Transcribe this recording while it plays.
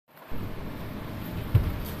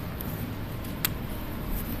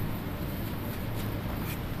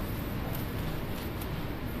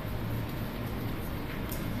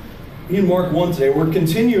In Mark 1 today, we're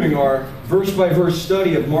continuing our verse-by-verse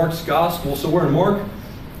study of Mark's Gospel. So we're in Mark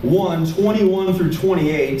 1, 21 through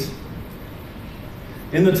 28.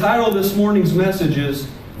 And the title of this morning's message is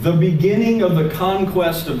The Beginning of the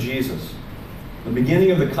Conquest of Jesus. The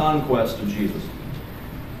beginning of the conquest of Jesus.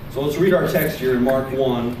 So let's read our text here in Mark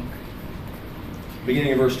 1,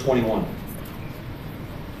 beginning of verse 21.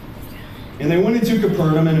 And they went into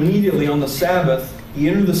Capernaum, and immediately on the Sabbath he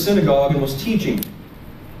entered the synagogue and was teaching.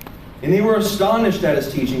 And they were astonished at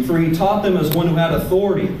his teaching, for he taught them as one who had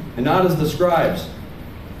authority, and not as the scribes.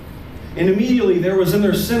 And immediately there was in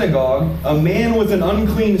their synagogue a man with an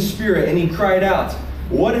unclean spirit, and he cried out,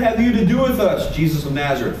 "What have you to do with us, Jesus of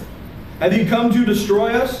Nazareth? Have you come to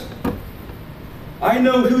destroy us? I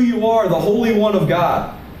know who you are, the Holy One of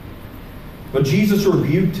God." But Jesus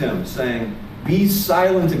rebuked him, saying, "Be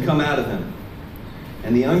silent and come out of him."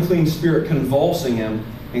 And the unclean spirit, convulsing him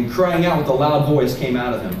and crying out with a loud voice, came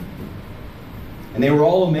out of him. And they were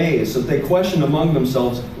all amazed, so that they questioned among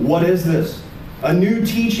themselves, "What is this? A new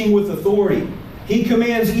teaching with authority. He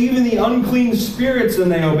commands even the unclean spirits,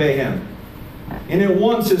 and they obey him." And at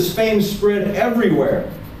once his fame spread everywhere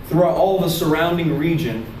throughout all the surrounding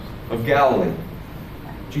region of Galilee.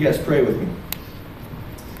 Would you guys pray with me?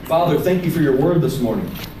 Father, thank you for your word this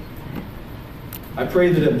morning. I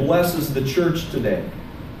pray that it blesses the church today,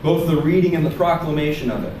 both the reading and the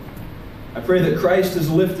proclamation of it. I pray that Christ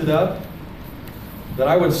is lifted up, that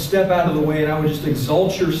I would step out of the way and I would just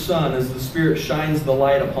exalt your Son as the Spirit shines the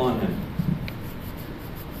light upon him.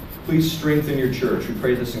 Please strengthen your church. We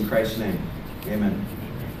pray this in Christ's name. Amen.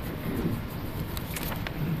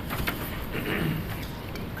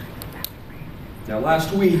 Now,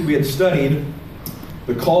 last week we had studied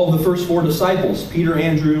the call of the first four disciples, Peter,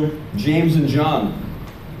 Andrew, James, and John.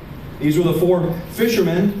 These were the four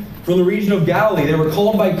fishermen from the region of Galilee. They were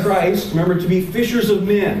called by Christ, remember, to be fishers of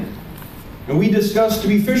men. And we discussed to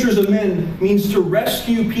be fishers of men means to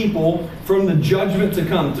rescue people from the judgment to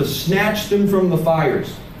come, to snatch them from the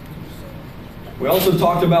fires. We also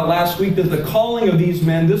talked about last week that the calling of these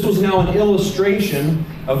men, this was now an illustration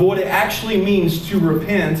of what it actually means to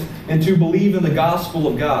repent and to believe in the gospel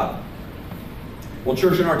of God. Well,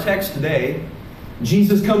 church, in our text today,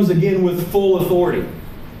 Jesus comes again with full authority.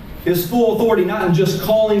 His full authority, not in just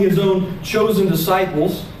calling his own chosen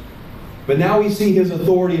disciples, but now we see his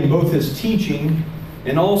authority in both his teaching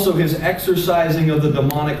and also his exercising of the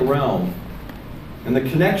demonic realm. And the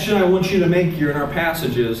connection I want you to make here in our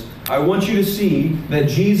passages, I want you to see that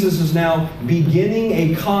Jesus is now beginning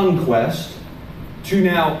a conquest to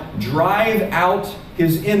now drive out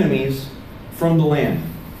his enemies from the land.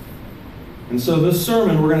 And so this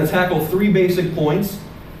sermon, we're going to tackle three basic points.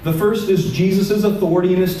 The first is Jesus'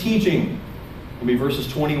 authority in his teaching. It'll be verses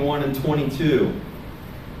 21 and 22.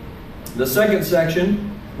 The second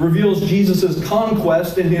section reveals Jesus'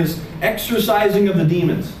 conquest in his exorcising of the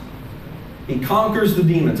demons. He conquers the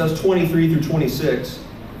demons. That's 23 through 26.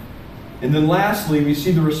 And then lastly, we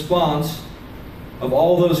see the response of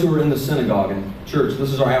all those who are in the synagogue. And church,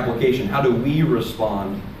 this is our application. How do we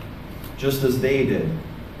respond just as they did?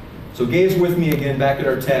 So gaze with me again back at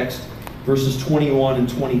our text, verses 21 and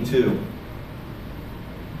 22.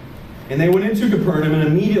 And they went into Capernaum, and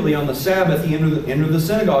immediately on the Sabbath he entered the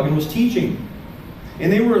synagogue and was teaching.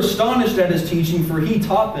 And they were astonished at his teaching, for he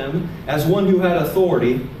taught them as one who had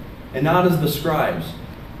authority, and not as the scribes.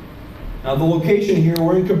 Now the location here,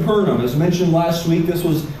 we're in Capernaum. As mentioned last week, this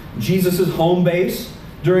was Jesus' home base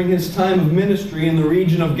during his time of ministry in the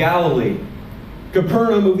region of Galilee.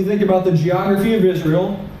 Capernaum, if you think about the geography of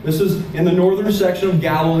Israel, this is in the northern section of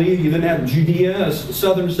Galilee. You then have Judea, a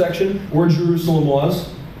southern section where Jerusalem was.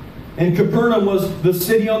 And Capernaum was the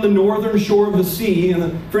city on the northern shore of the sea.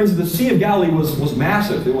 And friends, the Sea of Galilee was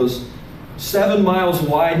massive. It was 7 miles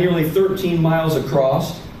wide, nearly 13 miles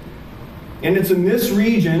across. And it's in this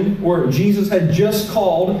region where Jesus had just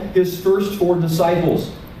called his first four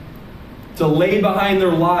disciples to lay behind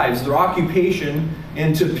their lives, their occupation,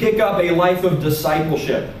 and to pick up a life of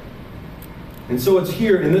discipleship. And so it's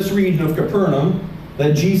here in this region of Capernaum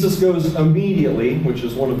that Jesus goes immediately, which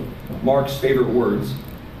is one of Mark's favorite words.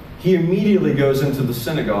 He immediately goes into the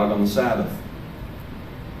synagogue on the Sabbath.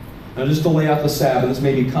 Now just to lay out the Sabbath, this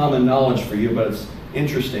may be common knowledge for you, but it's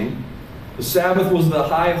interesting. The Sabbath was the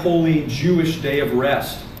high holy Jewish day of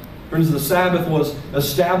rest. Friends, the Sabbath was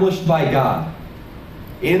established by God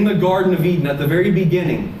in the Garden of Eden at the very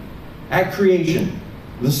beginning, at creation.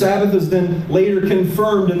 The Sabbath is then later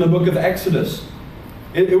confirmed in the book of Exodus.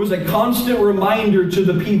 It was a constant reminder to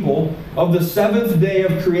the people of the seventh day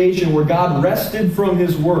of creation where God rested from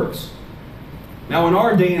his works. Now in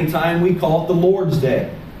our day and time, we call it the Lord's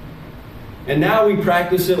Day. And now we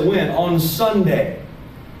practice it when? On Sunday.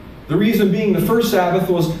 The reason being the first Sabbath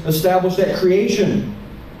was established at creation.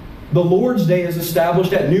 The Lord's Day is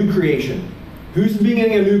established at new creation. Who's the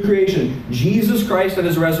beginning of new creation? Jesus Christ at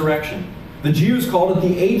his resurrection. The Jews called it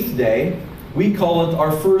the 8th day. We call it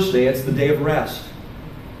our first day. It's the day of rest.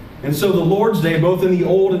 And so the Lord's Day, both in the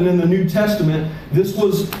Old and in the New Testament, this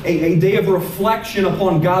was a day of reflection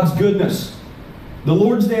upon God's goodness. The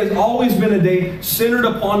Lord's Day has always been a day centered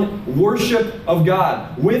upon worship of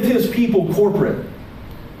God with his people corporate.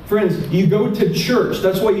 Friends, you go to church.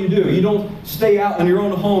 That's what you do. You don't stay out in your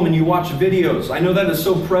own home and you watch videos. I know that is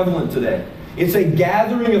so prevalent today. It's a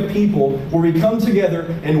gathering of people where we come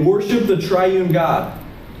together and worship the triune God.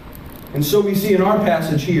 And so we see in our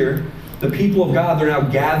passage here, the people of God, they're now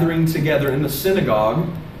gathering together in the synagogue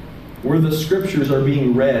where the scriptures are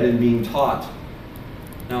being read and being taught.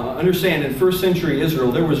 Now, understand, in first century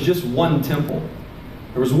Israel, there was just one temple.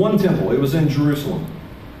 There was one temple. It was in Jerusalem.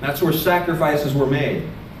 That's where sacrifices were made.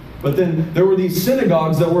 But then there were these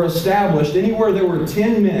synagogues that were established anywhere there were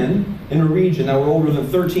 10 men in a region that were older than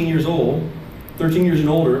 13 years old, 13 years and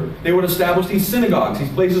older. They would establish these synagogues,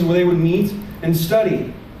 these places where they would meet and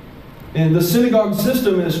study. And the synagogue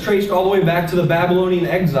system is traced all the way back to the Babylonian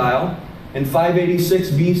exile in 586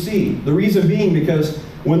 BC. The reason being because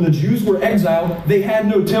when the Jews were exiled, they had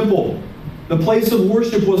no temple. The place of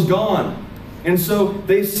worship was gone. And so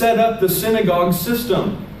they set up the synagogue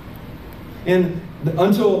system. And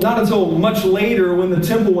not until much later when the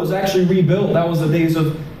temple was actually rebuilt, that was the days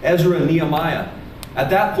of Ezra and Nehemiah. At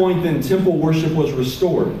that point, then, temple worship was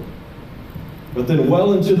restored. But then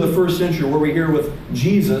well into the first century, where we hear with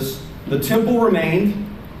Jesus, the temple remained,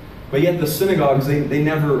 but yet the synagogues, they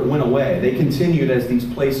never went away. They continued as these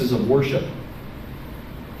places of worship.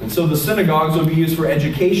 And so the synagogues would be used for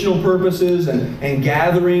educational purposes and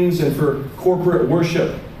gatherings and for corporate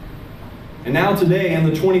worship. And now today, in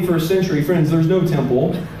the 21st century, friends, there's no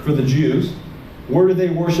temple for the Jews. Where do they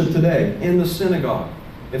worship today? In the synagogue.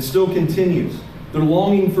 It still continues. They're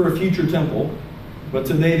longing for a future temple, but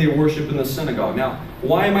today they worship in the synagogue. Now,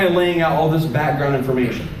 why am I laying out all this background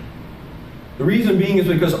information? The reason being is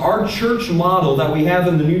because our church model that we have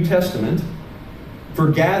in the New Testament for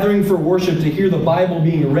gathering for worship to hear the Bible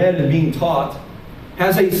being read and being taught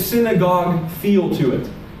has a synagogue feel to it.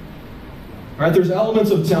 All right, there's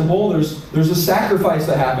elements of temple. There's a sacrifice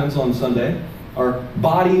that happens on Sunday. Our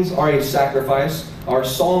bodies are a sacrifice. Our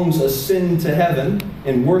songs ascend to heaven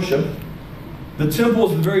in worship. The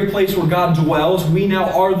temple is the very place where God dwells. We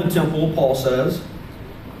now are the temple, Paul says.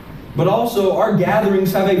 But also, our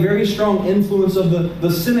gatherings have a very strong influence of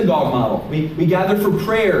the synagogue model. We gather for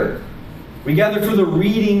prayer. We gather for the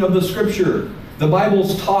reading of the Scripture. The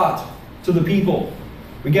Bible's taught to the people.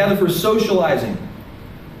 We gather for socializing.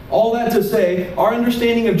 All that to say, our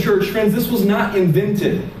understanding of church, friends, this was not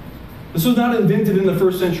invented. This was not invented in the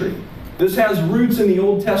first century. This has roots in the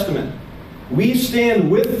Old Testament. We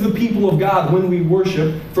stand with the people of God when we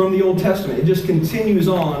worship from the Old Testament. It just continues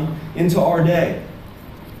on into our day.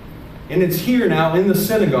 And it's here now in the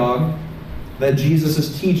synagogue that Jesus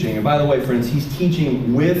is teaching. And by the way, friends, he's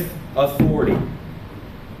teaching with authority.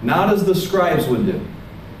 Not as the scribes would do.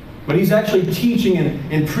 But he's actually teaching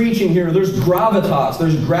and preaching here. There's gravitas.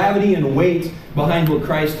 There's gravity and weight behind what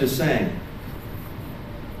Christ is saying.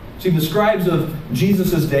 See, the scribes of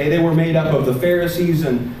Jesus' day, they were made up of the Pharisees,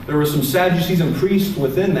 and there were some Sadducees and priests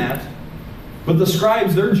within that. But the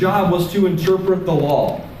scribes, their job was to interpret the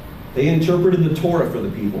law. They interpreted the Torah for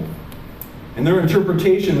the people. And their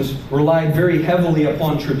interpretations relied very heavily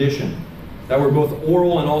upon tradition that were both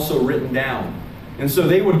oral and also written down. And so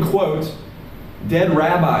they would quote dead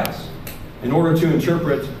rabbis in order to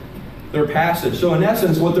interpret their passage. So in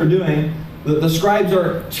essence, what they're doing, the scribes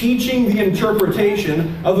are teaching the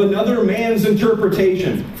interpretation of another man's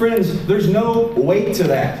interpretation. Friends, there's no weight to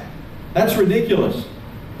that. That's ridiculous.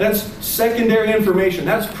 That's secondary information.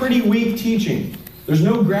 That's pretty weak teaching. There's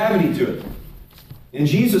no gravity to it. And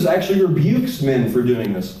Jesus actually rebukes men for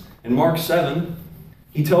doing this. In Mark 7,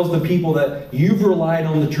 he tells the people that you've relied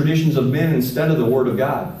on the traditions of men instead of the Word of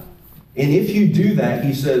God. And if you do that,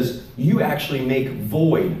 he says, you actually make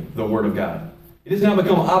void the Word of God. It has now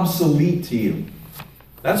become obsolete to you.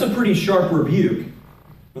 That's a pretty sharp rebuke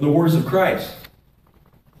for the words of Christ.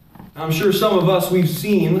 Now, I'm sure some of us, we've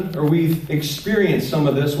seen or we've experienced some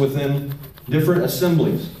of this within different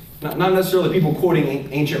assemblies. Not necessarily people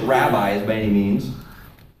quoting ancient rabbis by any means,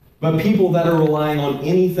 but people that are relying on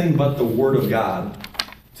anything but the Word of God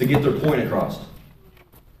to get their point across.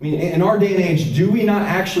 I mean, in our day and age, do we not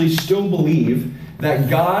actually still believe that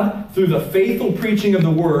God, through the faithful preaching of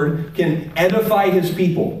the Word, can edify His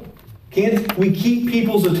people? Can't we keep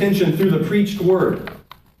people's attention through the preached word?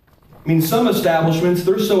 I mean, some establishments,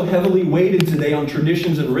 they're so heavily weighted today on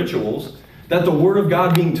traditions and rituals that the Word of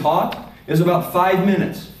God being taught is about 5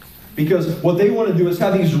 minutes. Because what they want to do is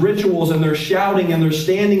have these rituals, and they're shouting, and they're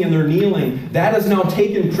standing, and they're kneeling. That has now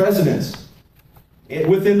taken precedence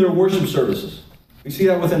within their worship services. We see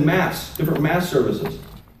that within Mass, different Mass services.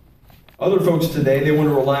 Other folks today, they want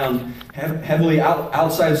to rely on heavily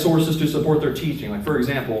outside sources to support their teaching. Like, for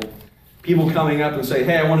example, people coming up and say,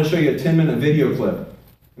 hey, I want to show you a 10-minute video clip.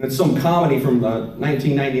 And it's some comedy from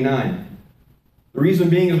 1999. The reason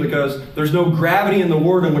being is because there's no gravity in the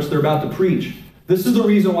word in which they're about to preach. This is the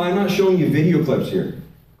reason why I'm not showing you video clips here.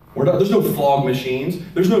 There's no fog machines.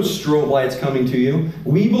 There's no strobe lights coming to you.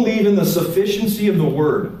 We believe in the sufficiency of the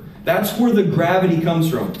word. That's where the gravity comes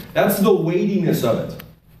from. That's the weightiness of it.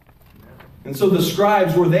 And so the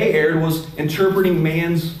scribes, where they erred, was interpreting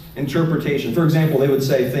man's interpretation. For example, they would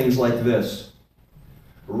say things like this.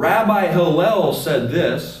 Rabbi Hillel said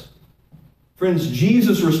this. Friends,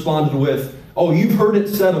 Jesus responded with, oh, you've heard it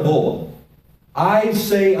said of old. I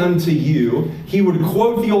say unto you. He would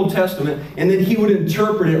quote the Old Testament, and then he would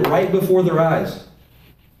interpret it right before their eyes.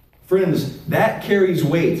 Friends, that carries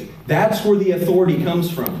weight. That's where the authority comes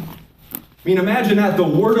from. I mean, imagine that the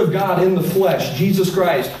Word of God in the flesh, Jesus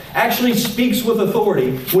Christ, actually speaks with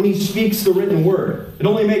authority when he speaks the written word. It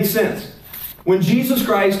only makes sense. When Jesus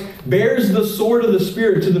Christ bears the sword of the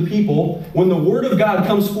Spirit to the people, when the Word of God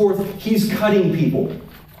comes forth, he's cutting people.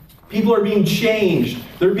 People are being changed.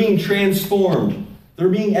 They're being transformed. They're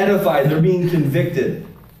being edified. They're being convicted.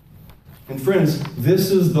 And friends, this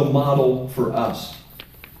is the model for us.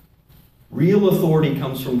 Real authority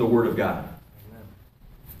comes from the Word of God.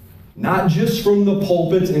 Not just from the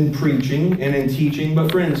pulpit in preaching and in teaching, but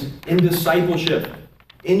friends, in discipleship,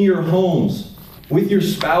 in your homes, with your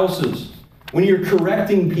spouses, when you're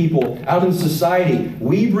correcting people out in society,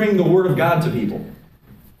 we bring the Word of God to people.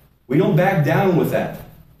 We don't back down with that.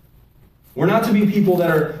 We're not to be people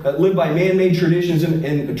that live by man-made traditions and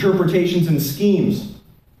interpretations and schemes.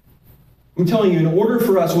 I'm telling you, in order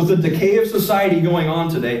for us, with the decay of society going on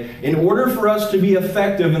today, in order for us to be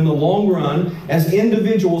effective in the long run as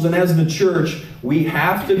individuals and as the church, we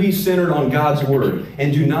have to be centered on God's Word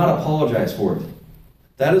and do not apologize for it.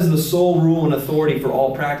 That is the sole rule and authority for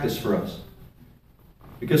all practice for us.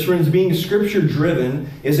 Because, friends, being Scripture-driven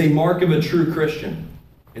is a mark of a true Christian.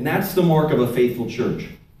 And that's the mark of a faithful church.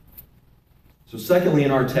 So secondly,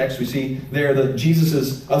 in our text, we see there that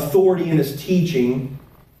Jesus' authority in his teaching.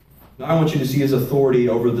 Now I want you to see his authority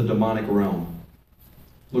over the demonic realm.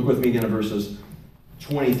 Look with me again at verses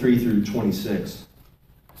 23 through 26.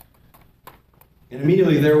 And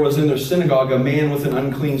immediately there was in their synagogue a man with an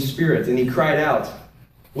unclean spirit, and he cried out,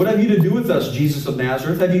 "What have you to do with us, Jesus of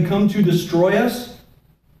Nazareth? Have you come to destroy us?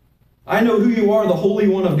 I know who you are, the Holy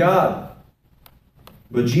One of God."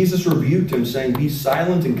 But Jesus rebuked him, saying, "Be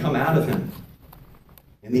silent and come out of him."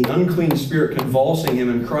 And the unclean spirit, convulsing him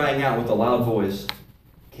and crying out with a loud voice,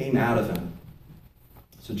 came out of him.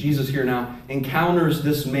 So Jesus here now encounters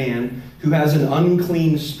this man who has an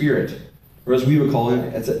unclean spirit, or as we would call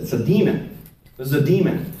it, it's a demon. This is a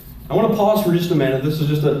demon. I want to pause for just a minute. This is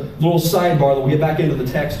just a little sidebar that we'll get back into the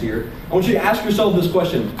text here. I want you to ask yourself this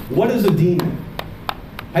question. What is a demon?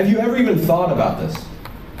 Have you ever even thought about this?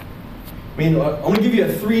 I mean, I want to give you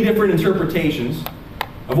 3 different interpretations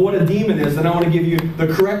of what a demon is, and I want to give you the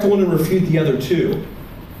correct one and refute the other 2.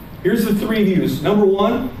 Here's the 3 views. Number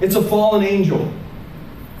 1, it's a fallen angel.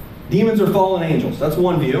 Demons are fallen angels. That's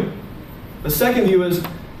one view. The second view is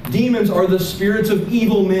demons are the spirits of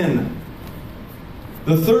evil men.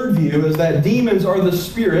 The third view is that demons are the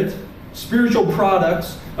spiritual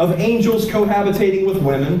products of angels cohabitating with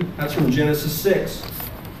women. That's from Genesis 6.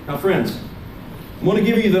 Now, friends, I want to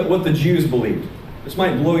give you what the Jews believed. This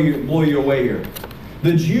might blow you away here.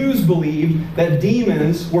 The Jews believed that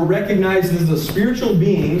demons were recognized as the spiritual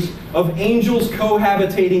beings of angels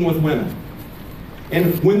cohabitating with women.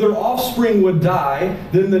 And when their offspring would die,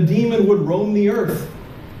 then the demon would roam the earth.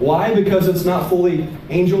 Why? Because it's not fully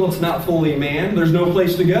angel, it's not fully man. There's no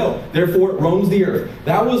place to go. Therefore, it roams the earth.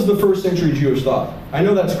 That was the first century Jewish thought. I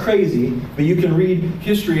know that's crazy, but you can read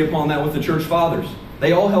history upon that with the church fathers.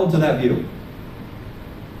 They all held to that view.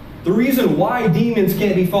 The reason why demons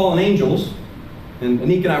can't be fallen angels, and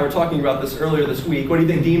Anika and I were talking about this earlier this week, what do you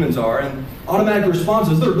think demons are? And automatic response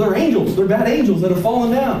is, they're angels. They're bad angels that have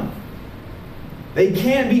fallen down. They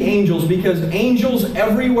can't be angels because angels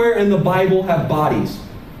everywhere in the Bible have bodies.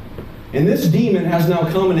 And this demon has now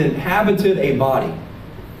come and inhabited a body.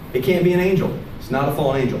 It can't be an angel. It's not a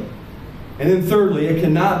fallen angel. And then thirdly, it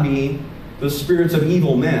cannot be the spirits of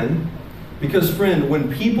evil men Because, friend,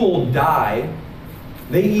 when people die,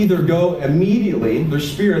 they either go immediately, their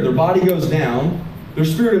spirit, their body goes down, their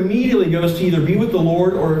spirit immediately goes to either be with the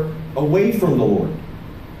Lord or away from the Lord.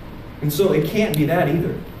 And so it can't be that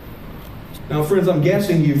either. Now, friends, I'm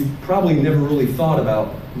guessing you've probably never really thought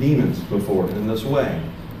about demons before in this way.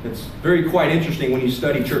 It's quite interesting when you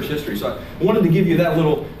study church history. So I wanted to give you that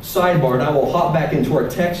little sidebar, and I will hop back into our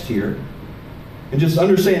text here. And just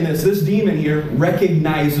understand this. This demon here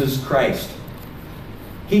recognizes Christ.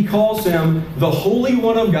 He calls him the Holy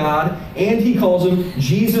One of God, and he calls him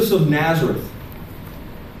Jesus of Nazareth.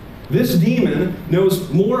 This demon knows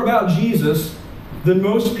more about Jesus than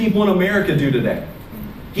most people in America do today.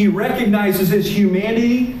 He recognizes his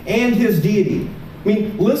humanity and his deity. I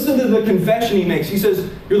mean, listen to the confession he makes. He says,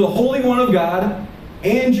 you're the Holy One of God,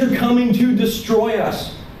 and you're coming to destroy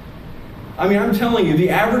us. I mean, I'm telling you, the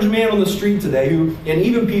average man on the street today, and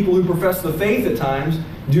even people who profess the faith at times,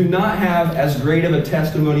 do not have as great of a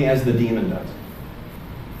testimony as the demon does.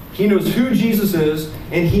 He knows who Jesus is,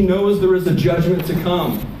 and he knows there is a judgment to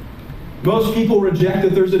come. Most people reject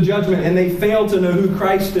that there's a judgment, and they fail to know who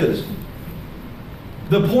Christ is.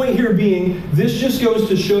 The point here being, this just goes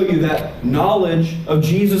to show you that knowledge of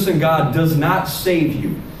Jesus and God does not save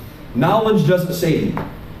you. Knowledge doesn't save you.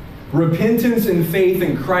 Repentance and faith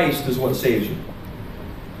in Christ is what saves you.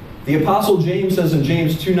 The Apostle James says in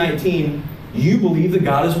James 2:19, you believe that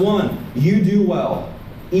God is one. You do well.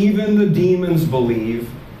 Even the demons believe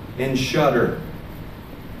and shudder.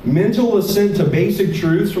 Mental assent to basic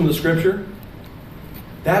truths from the Scripture,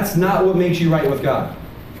 that's not what makes you right with God.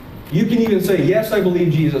 You can even say, yes, I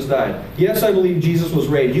believe Jesus died. Yes, I believe Jesus was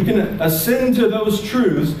raised. You can assent to those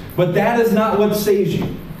truths, but that is not what saves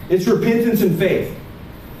you. It's repentance and faith.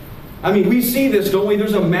 I mean, we see this, don't we?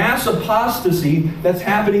 There's a mass apostasy that's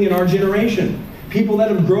happening in our generation. People that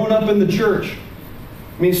have grown up in the church.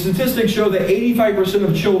 I mean, statistics show that 85%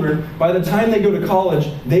 of children, by the time they go to college,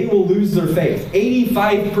 they will lose their faith.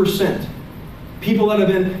 85%. People that have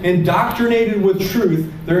been indoctrinated with truth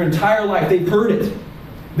their entire life, they've heard it.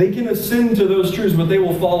 They can ascend to those truths, but they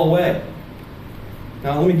will fall away.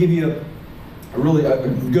 Now, let me give you a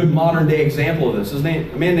good modern-day example of this. A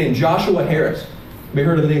man named Joshua Harris. Have you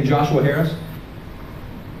heard of the name Joshua Harris?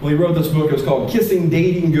 Well, he wrote this book. It was called Kissing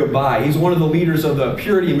Dating Goodbye. He's one of the leaders of the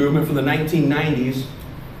purity movement from the 1990s.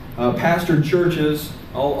 Pastored churches,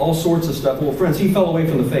 all sorts of stuff. Well, friends, he fell away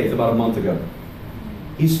from the faith about a month ago.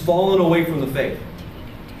 He's fallen away from the faith.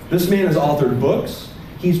 This man has authored books.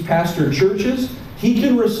 He's pastored churches. He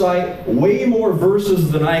can recite way more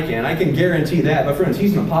verses than I can. I can guarantee that. But friends,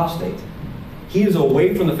 he's an apostate. He is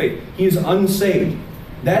away from the faith. He is unsaved.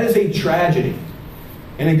 That is a tragedy.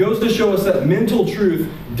 And it goes to show us that mental truth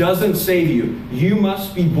doesn't save you. You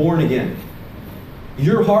must be born again.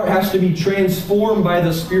 Your heart has to be transformed by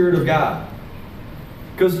the Spirit of God.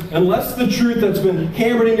 Because unless the truth that's been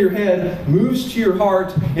hammered in your head moves to your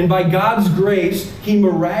heart, and by God's grace, He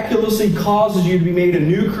miraculously causes you to be made a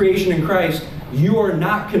new creation in Christ, you are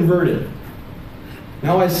not converted.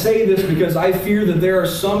 Now I say this because I fear that there are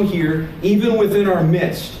some here, even within our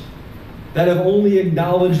midst, that have only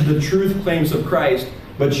acknowledged the truth claims of Christ,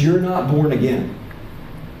 but you're not born again.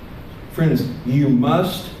 Friends, you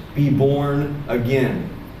must be born again.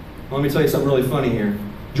 Let me tell you something really funny here.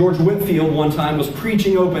 George Whitefield one time was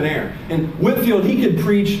preaching open air. And Whitefield, he could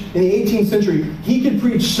preach, in the 18th century, he could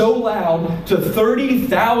preach so loud to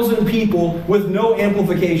 30,000 people with no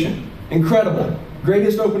amplification. Incredible.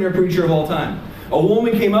 Greatest open air preacher of all time. A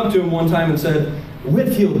woman came up to him one time and said,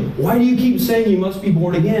 Whitefield, why do you keep saying you must be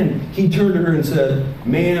born again? He turned to her and said,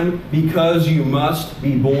 ma'am, because you must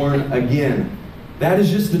be born again. That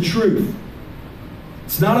is just the truth.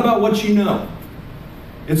 It's not about what you know.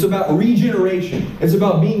 It's about regeneration. It's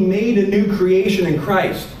about being made a new creation in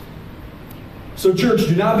Christ. So church,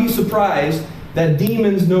 do not be surprised that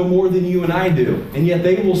demons know more than you and I do, and yet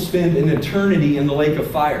they will spend an eternity in the lake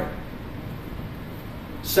of fire.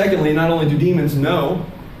 Secondly, not only do demons know,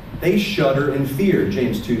 they shudder in fear,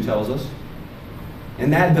 James 2 tells us.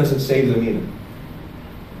 And that doesn't save them either.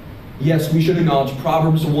 Yes, we should acknowledge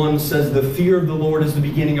Proverbs 1 says the fear of the Lord is the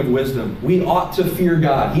beginning of wisdom. We ought to fear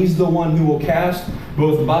God. He's the one who will cast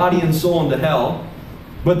both body and soul into hell.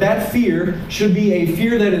 But that fear should be a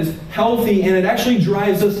fear that is healthy, and it actually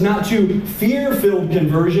drives us not to fear-filled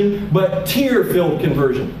conversion, but tear-filled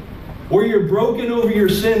conversion. Where you're broken over your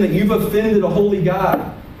sin, that you've offended a holy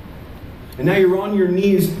God. And now you're on your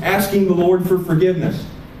knees asking the Lord for forgiveness.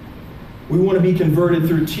 We want to be converted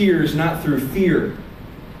through tears, not through fear.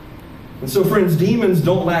 And so, friends, demons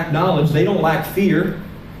don't lack knowledge. They don't lack fear.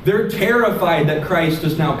 They're terrified that Christ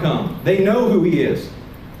has now come. They know who He is.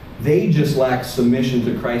 They just lack submission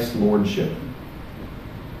to Christ's lordship.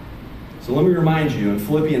 So let me remind you in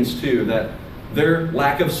Philippians 2 that their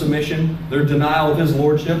lack of submission, their denial of his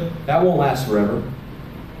lordship, that won't last forever.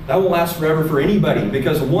 That won't last forever for anybody,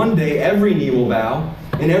 because one day every knee will bow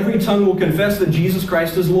and every tongue will confess that Jesus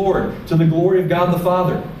Christ is Lord, to the glory of God the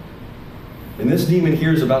Father. And this demon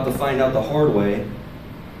here is about to find out the hard way.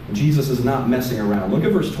 Jesus is not messing around. Look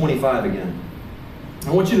at verse 25 again.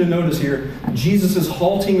 I want you to notice here Jesus'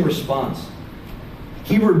 halting response.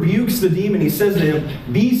 He rebukes the demon. He says to him,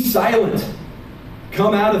 "Be silent.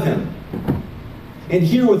 Come out of him." And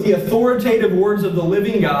here, with the authoritative words of the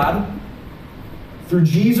living God, through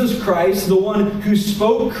Jesus Christ, the one who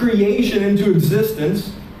spoke creation into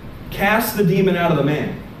existence, cast the demon out of the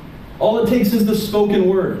man. All it takes is the spoken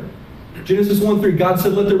word. Genesis 1:3, God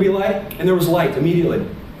said, "Let there be light," and there was light immediately.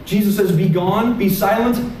 Jesus says, "Be gone, be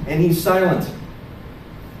silent," and he's silent.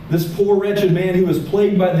 This poor wretched man who was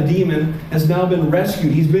plagued by the demon has now been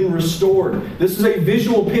rescued. He's been restored. This is a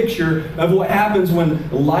visual picture of what happens when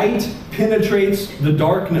light penetrates the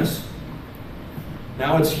darkness.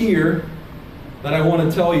 Now it's here that I want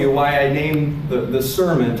to tell you why I named the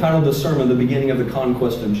sermon, titled the sermon, "The Beginning of the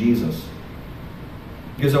Conquest of Jesus."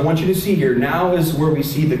 Because I want you to see here, now is where we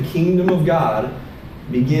see the kingdom of God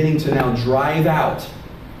beginning to now drive out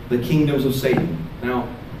the kingdoms of Satan. Now,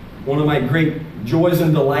 one of my great joys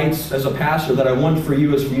and delights as a pastor that I want for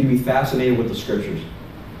you is for you to be fascinated with the Scriptures.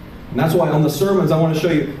 And that's why on the sermons I want to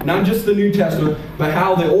show you not just the New Testament, but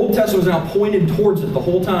how the Old Testament is now pointed towards it the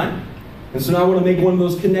whole time. And so now I want to make one of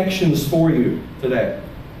those connections for you today.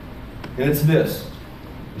 And it's this.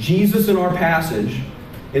 Jesus in our passage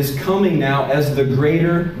is coming now as the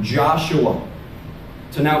greater Joshua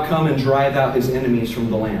to now come and drive out his enemies from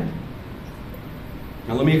the land.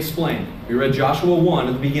 Now let me explain. We read Joshua 1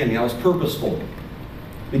 at the beginning. That was purposeful.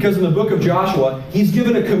 Because in the book of Joshua, he's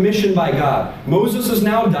given a commission by God. Moses has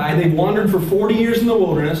now died. They've wandered for 40 years in the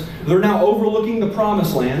wilderness. They're now overlooking the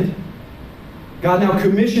promised land. God now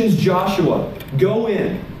commissions Joshua. Go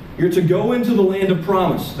in. You're to go into the land of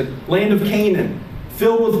promise, the land of Canaan,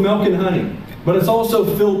 filled with milk and honey. But it's also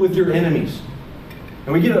filled with your enemies.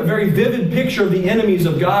 And we get a very vivid picture of the enemies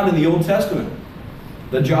of God in the Old Testament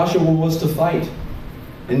that Joshua was to fight.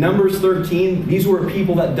 In Numbers 13, these were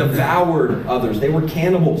people that devoured others. They were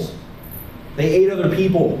cannibals. They ate other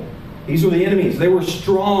people. These were the enemies. They were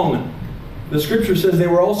strong. The Scripture says they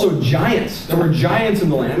were also giants. There were giants in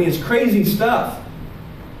the land. I mean, it's crazy stuff.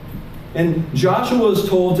 And Joshua is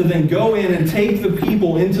told to then go in and take the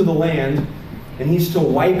people into the land, and he's to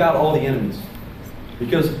wipe out all the enemies.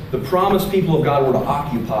 Because the promised people of God were to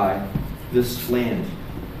occupy this land.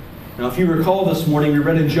 Now, if you recall this morning, we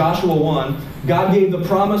read in Joshua 1, God gave the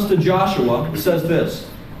promise to Joshua. It says this,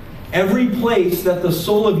 "Every place that the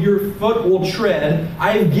sole of your foot will tread,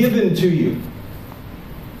 I have given to you."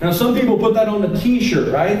 Now, some people put that on a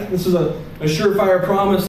t-shirt, right? This is a surefire promise